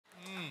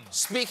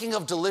Speaking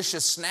of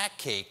delicious snack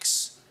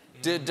cakes,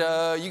 did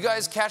you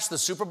guys catch the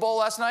Super Bowl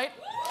last night?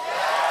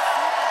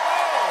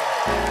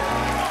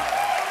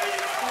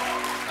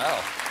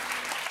 Oh.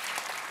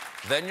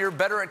 Then you're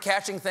better at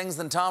catching things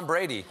than Tom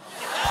Brady. It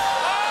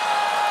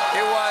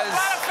was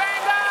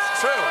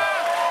true.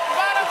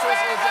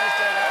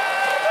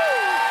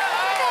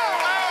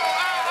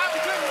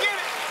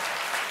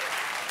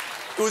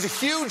 It was a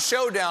huge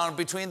showdown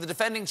between the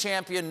defending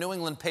champion New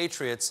England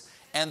Patriots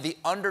and the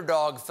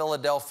underdog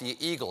Philadelphia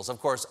Eagles.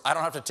 Of course, I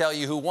don't have to tell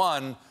you who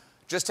won.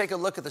 Just take a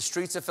look at the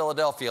streets of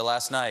Philadelphia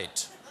last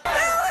night.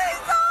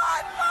 Philly's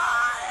on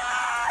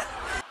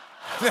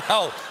fire!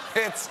 No,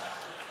 it's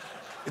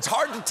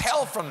hard to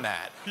tell from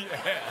that. Yeah.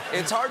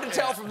 It's hard to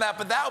tell from that,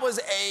 but that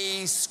was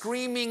a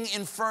screaming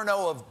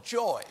inferno of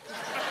joy.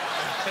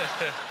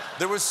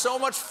 There was so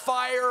much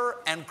fire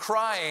and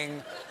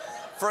crying.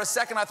 For a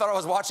second, I thought I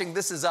was watching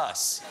This Is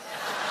Us.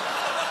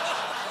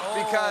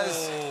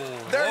 Because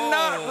they're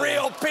not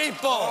real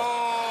people.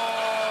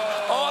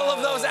 All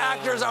of those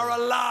actors are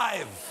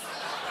alive.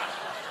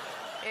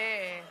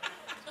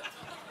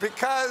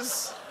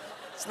 Because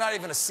it's not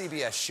even a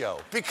CBS show.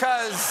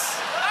 Because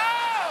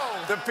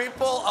the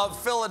people of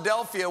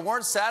Philadelphia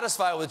weren't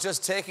satisfied with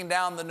just taking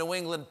down the New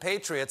England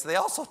Patriots. They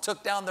also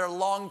took down their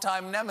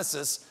longtime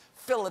nemesis,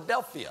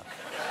 Philadelphia.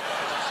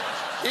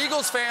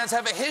 Eagles fans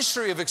have a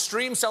history of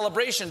extreme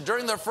celebration.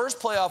 During their first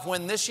playoff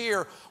win this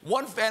year,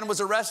 one fan was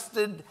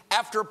arrested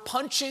after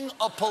punching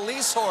a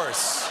police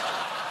horse.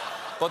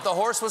 But the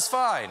horse was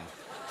fine.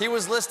 He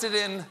was listed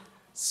in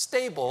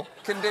stable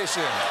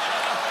condition.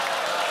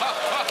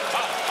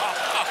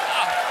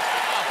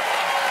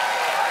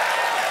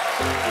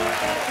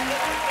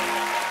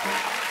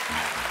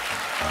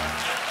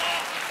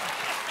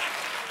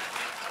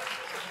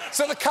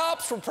 So the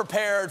cops were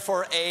prepared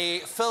for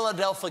a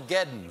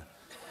Philadelphia-geddon.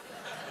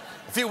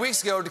 A few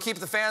weeks ago, to keep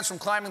the fans from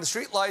climbing the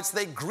streetlights,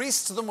 they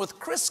greased them with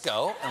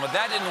Crisco, and when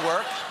that didn't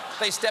work,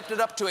 they stepped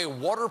it up to a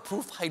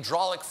waterproof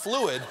hydraulic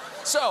fluid.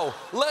 So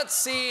let's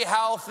see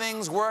how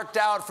things worked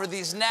out for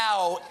these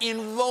now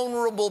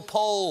invulnerable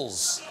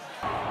poles.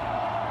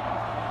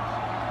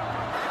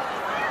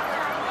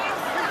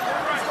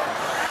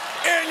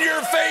 In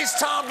your face,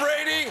 Tom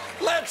Brady!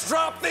 Let's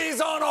drop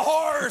these on a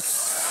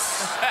horse!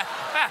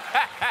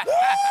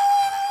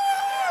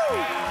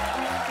 Woo!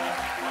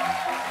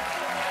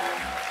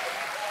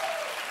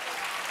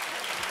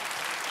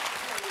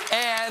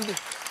 And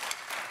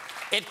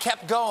it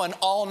kept going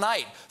all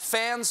night.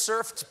 Fans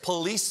surfed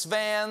police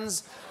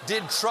vans,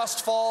 did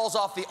trust falls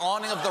off the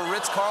awning of the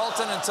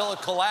Ritz-Carlton until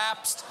it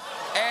collapsed,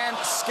 and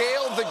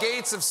scaled the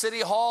gates of City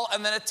Hall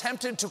and then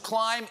attempted to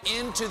climb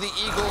into the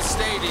Eagles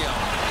Stadium.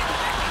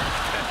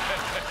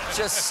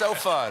 Just so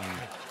fun.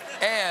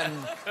 And,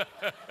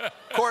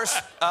 of course,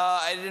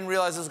 I didn't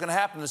realize this was going to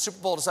happen. The Super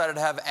Bowl decided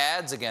to have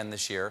ads again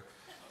this year.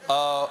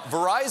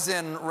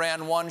 Verizon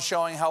ran one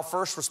showing how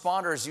first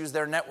responders use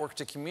their network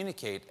to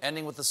communicate,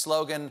 ending with the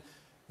slogan,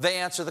 "They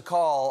answer the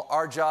call,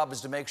 our job is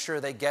to make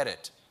sure they get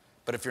it."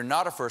 But if you're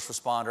not a first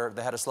responder,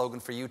 they had a slogan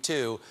for you,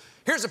 too.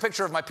 Here's a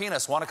picture of my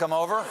penis. Want to come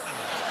over?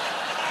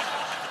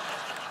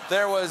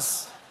 There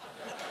was...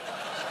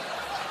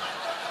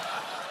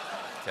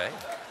 Okay.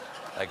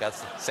 I got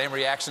the same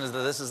reaction as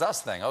the This Is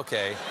Us thing.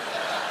 Okay.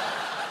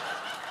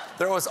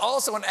 There was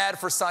also an ad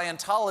for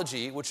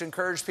Scientology, which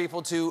encouraged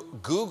people to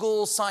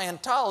Google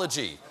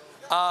Scientology.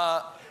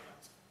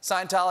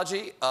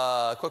 Scientology,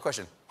 quick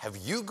question. Have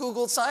you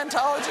Googled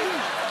Scientology?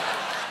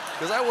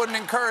 Because I wouldn't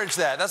encourage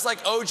that. That's like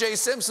O.J.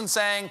 Simpson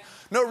saying,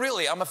 "No,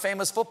 really, I'm a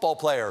famous football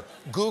player.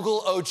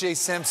 Google O.J.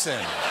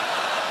 Simpson."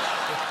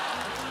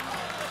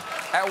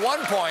 At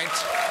one point...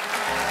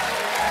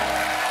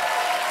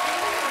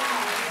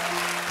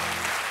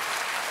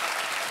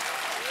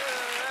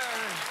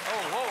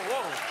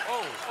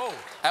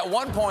 At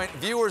one point,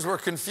 viewers were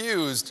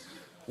confused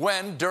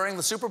when, during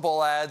the Super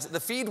Bowl ads,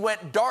 the feed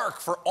went dark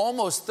for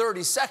almost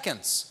 30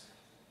 seconds,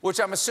 which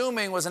I'm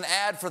assuming was an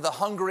ad for the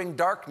hungering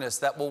darkness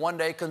that will one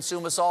day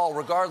consume us all,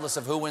 regardless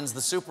of who wins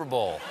the Super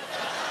Bowl.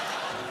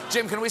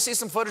 Jim, can we see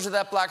some footage of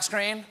that black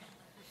screen?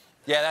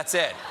 Yeah, that's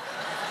it.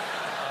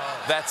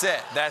 That's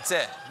it. That's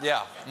it.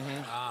 Yeah.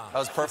 That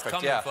was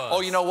perfect. Yeah.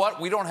 Oh, you know what?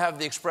 We don't have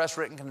the express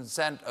written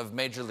consent of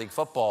Major League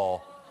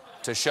Football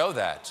to show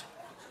that.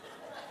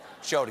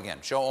 Show it again.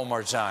 Show it one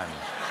more time.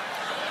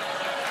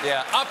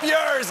 Yeah. Up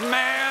yours,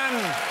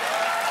 man!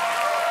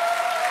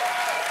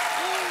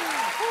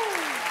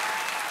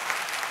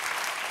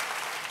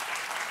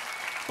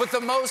 But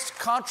the most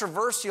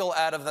controversial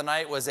ad of the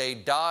night was a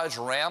Dodge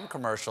Ram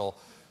commercial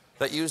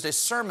that used a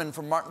sermon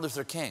from Martin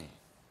Luther King.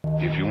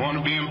 If you want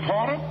to be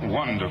important,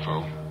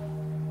 wonderful.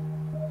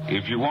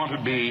 If you want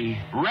to be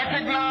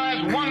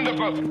recognized,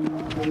 wonderful.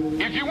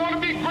 If you want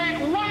to be great,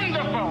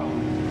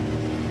 wonderful.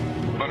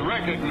 But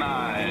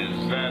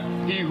recognize that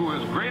he who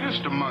is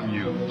greatest among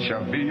you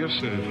shall be your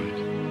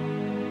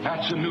servant.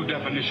 That's a new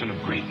definition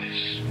of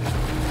greatness.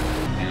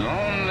 You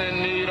only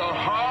need a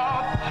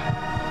heart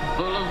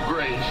full of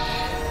grace.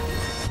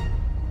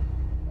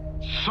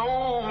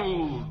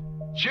 Soul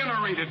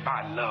generated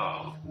by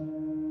love.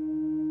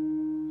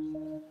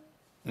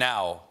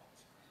 Now,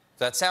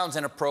 that sounds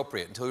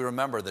inappropriate until you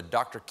remember that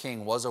Dr.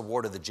 King was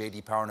awarded the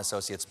J.D. Power and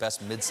Associates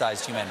Best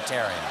Mid-Sized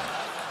Humanitarian.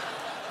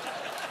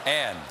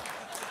 And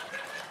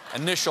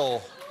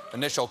initial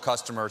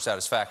customer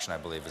satisfaction, I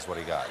believe, is what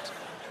he got.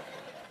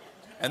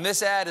 And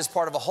this ad is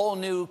part of a whole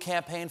new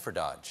campaign for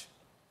Dodge.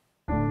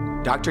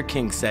 Dr.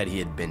 King said he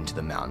had been to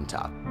the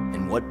mountaintop,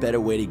 and what better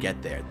way to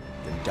get there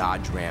than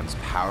Dodge Ram's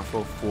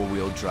powerful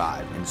four-wheel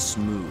drive and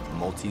smooth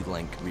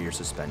multi-link rear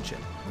suspension.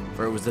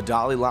 For it was the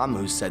Dalai Lama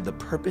who said the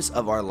purpose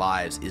of our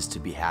lives is to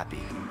be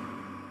happy,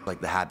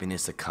 like the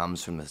happiness that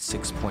comes from the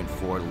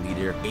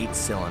 6.4-liter,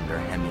 8-cylinder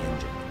Hemi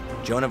engine.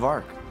 Joan of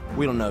Arc.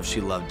 We don't know if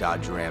she loved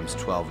Dodge Ram's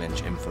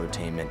 12-inch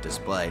infotainment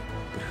display,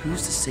 but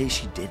who's to say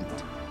she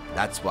didn't?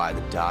 That's why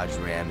the Dodge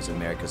Ram is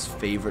America's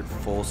favorite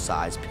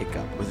full-size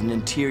pickup, with an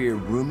interior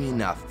roomy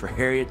enough for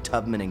Harriet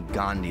Tubman and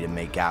Gandhi to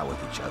make out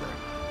with each other.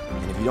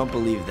 And if you don't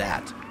believe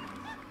that,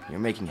 you're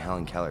making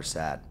Helen Keller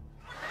sad.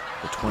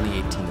 The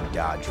 2018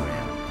 Dodge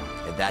Ram.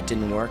 If that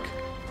didn't work,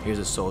 here's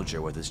a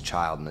soldier with his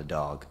child and a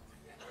dog.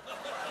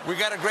 We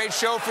got a great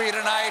show for you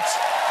tonight.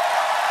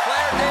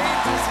 Claire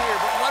Danes is here,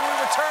 but when we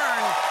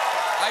return,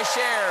 I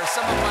share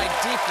some of my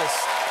deepest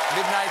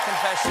midnight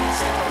confessions.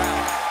 Stick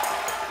around.